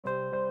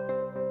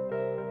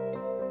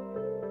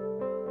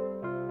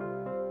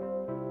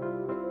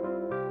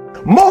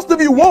Most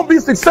of you won't be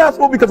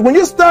successful because when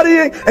you're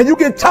studying and you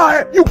get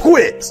tired, you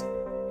quit.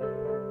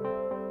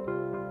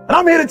 And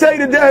I'm here to tell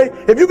you today,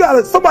 if you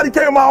got somebody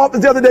came in my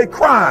office the other day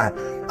crying.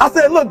 I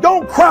said, look,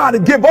 don't cry to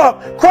give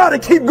up. Cry to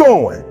keep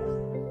going.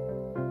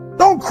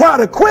 Don't cry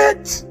to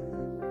quit.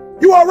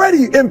 You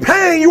already in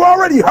pain. You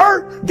already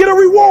hurt. Get a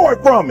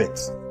reward from it.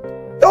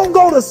 Don't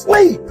go to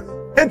sleep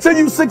until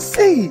you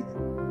succeed.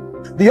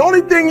 The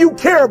only thing you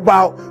care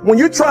about when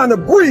you're trying to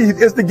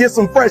breathe is to get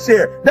some fresh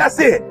air. That's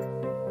it.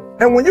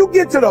 And when you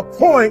get to the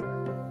point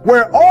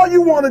where all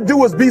you want to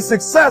do is be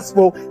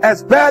successful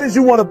as bad as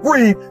you want to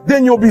breathe,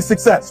 then you'll be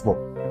successful.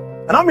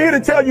 And I'm here to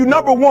tell you,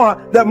 number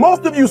one, that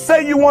most of you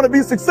say you want to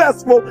be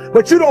successful,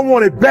 but you don't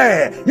want it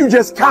bad. You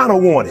just kind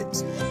of want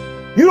it.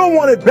 You don't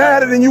want it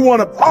badder than you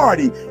want to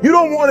party. You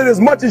don't want it as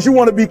much as you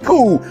want to be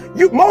cool.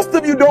 Most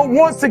of you don't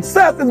want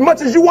success as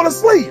much as you want to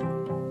sleep.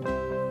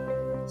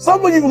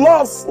 Some of you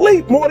love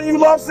sleep more than you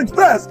love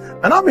success.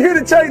 And I'm here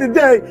to tell you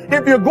today,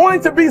 if you're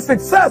going to be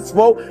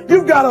successful,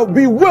 you've got to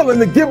be willing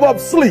to give up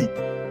sleep.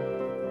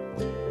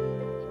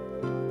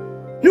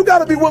 You got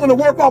to be willing to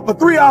work off for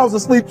 3 hours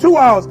of sleep, 2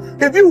 hours.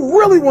 If you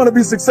really want to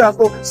be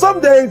successful, some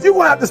days you're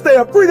going to have to stay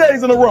up 3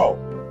 days in a row.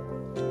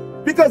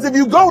 Because if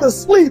you go to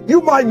sleep,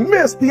 you might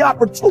miss the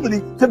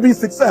opportunity to be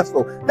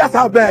successful. That's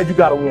how bad you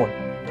got to want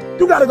it.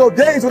 You got to go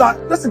days without,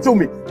 listen to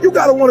me, you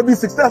got to want to be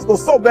successful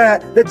so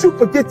bad that you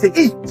forget to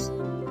eat.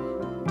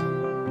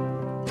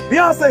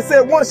 Beyonce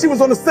said once she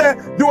was on the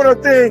set doing her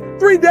thing,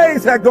 3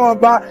 days had gone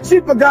by, she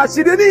forgot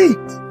she didn't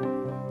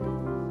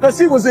eat. Because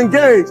she was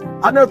engaged.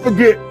 I never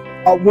forget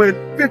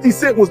when 50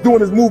 Cent was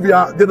doing his movie,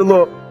 I did a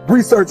little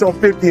research on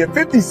 50, and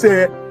 50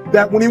 said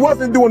that when he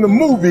wasn't doing the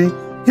movie,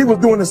 he was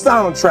doing the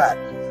soundtrack.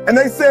 And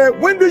they said,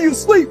 when do you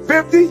sleep,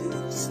 50?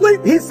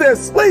 Sleep. He said,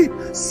 sleep.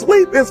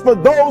 Sleep is for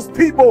those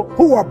people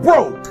who are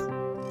broke.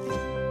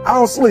 I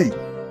don't sleep.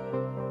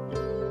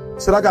 He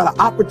said, I got an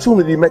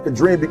opportunity to make a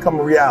dream become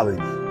a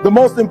reality. The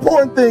most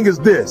important thing is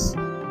this,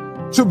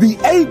 to be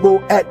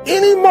able at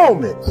any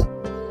moment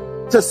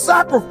to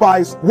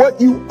sacrifice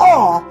what you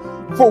are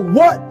for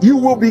what you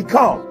will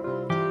become.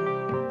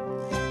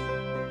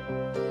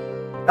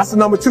 That's the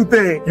number 2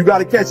 thing. You got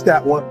to catch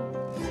that one.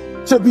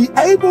 To be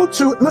able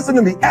to, listen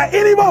to me, at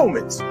any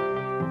moment.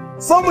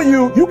 Some of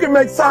you can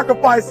make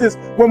sacrifices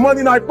when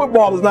Monday Night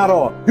Football is not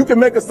on. You can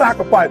make a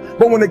sacrifice.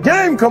 But when the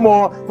game come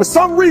on, for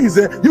some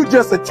reason, you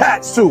just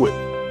attach to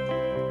it.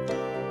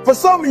 For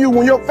some of you,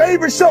 when your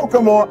favorite show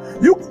come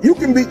on, you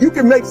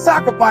can make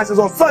sacrifices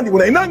on Sunday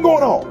when ain't nothing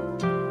going on.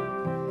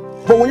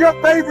 But when your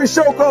favorite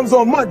show comes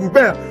on Monday,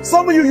 bam,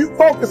 some of you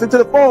focus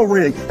until the phone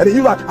ring, and then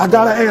you like, I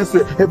gotta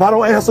answer it. If I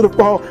don't answer the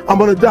phone, I'm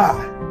gonna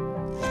die.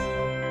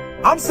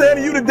 I'm saying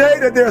to you today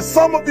that there are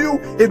some of you,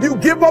 if you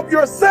give up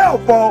your cell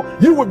phone,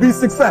 you would be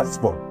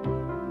successful.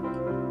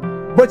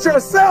 But your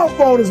cell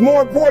phone is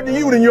more important to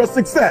you than your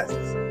success.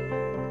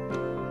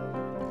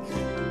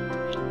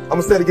 I'm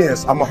gonna say it again.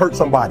 I'm gonna hurt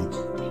somebody.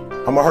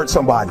 I'm gonna hurt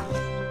somebody.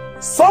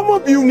 Some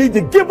of you need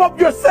to give up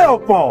your cell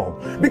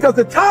phone because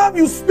the time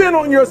you spend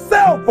on your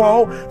cell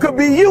phone could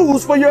be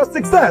used for your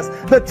success.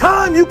 The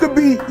time you could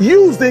be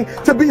using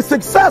to be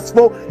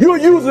successful, you're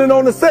using it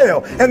on the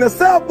cell. And the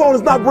cell phone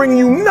is not bringing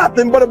you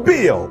nothing but a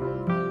bill.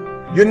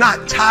 You're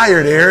not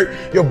tired,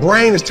 Eric. Your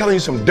brain is telling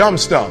you some dumb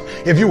stuff.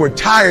 If you were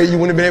tired, you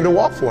wouldn't have been able to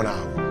walk for an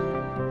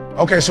hour.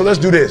 Okay, so let's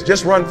do this.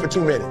 Just run for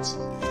 2 minutes.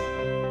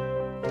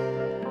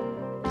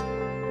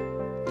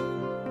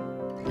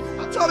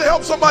 Trying to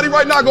help somebody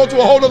right now go to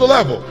a whole other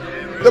level.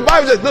 The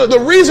Bible says the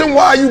reason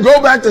why you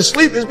go back to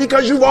sleep is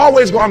because you've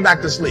always gone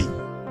back to sleep.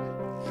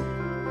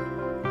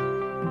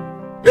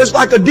 It's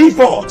like a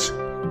default.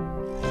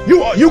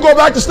 You go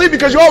back to sleep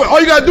because all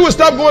you gotta do is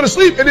stop going to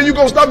sleep, and then you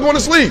gonna stop going to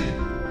sleep.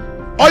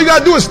 All you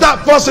gotta do is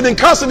stop fussing and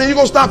cussing, and you're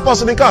gonna stop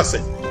fussing and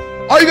cussing.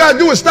 All you gotta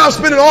do is stop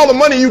spending all the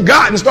money you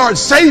got and start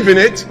saving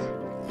it.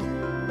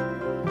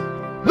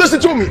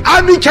 Listen to me.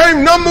 I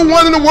became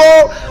 #1 in the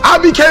world. I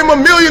became a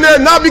millionaire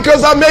not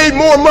because I made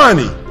more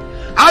money.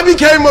 I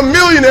became a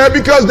millionaire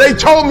because they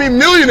told me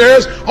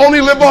millionaires only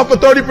live off of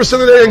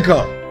 30% of their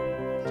income.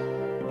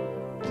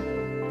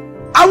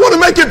 I want to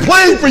make it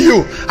plain for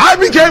you. I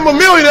became a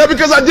millionaire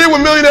because I did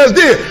what millionaires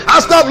did. I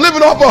stopped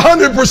living off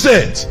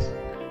 100%.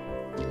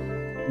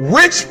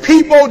 Rich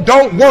people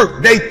don't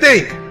work. They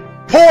think.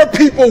 Poor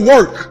people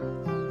work.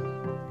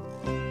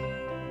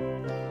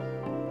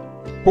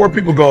 Poor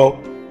people go,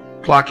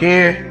 clock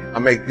in, I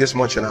make this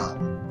much an hour.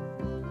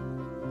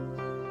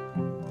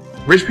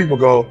 Rich people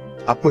go,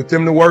 I put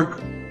them to work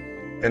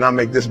and I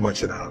make this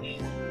much an hour.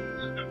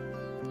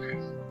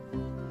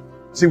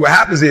 See, what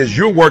happens is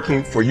you're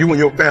working for you and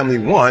your family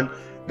one,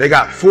 they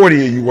got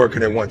 40 of you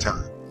working at one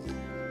time.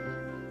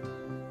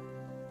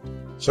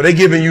 So they're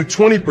giving you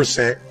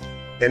 20%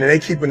 and then they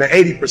keeping the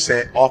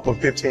 80% off of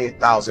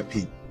 15,000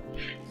 people.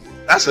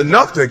 That's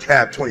enough to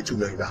have $22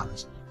 million.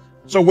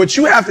 So what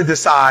you have to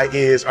decide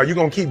is, are you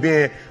going to keep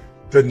being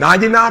the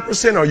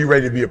 99% or are you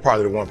ready to be a part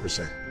of the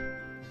 1%?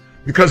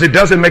 Because it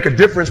doesn't make a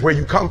difference where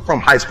you come from,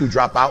 high school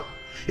dropout.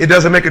 It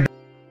doesn't make a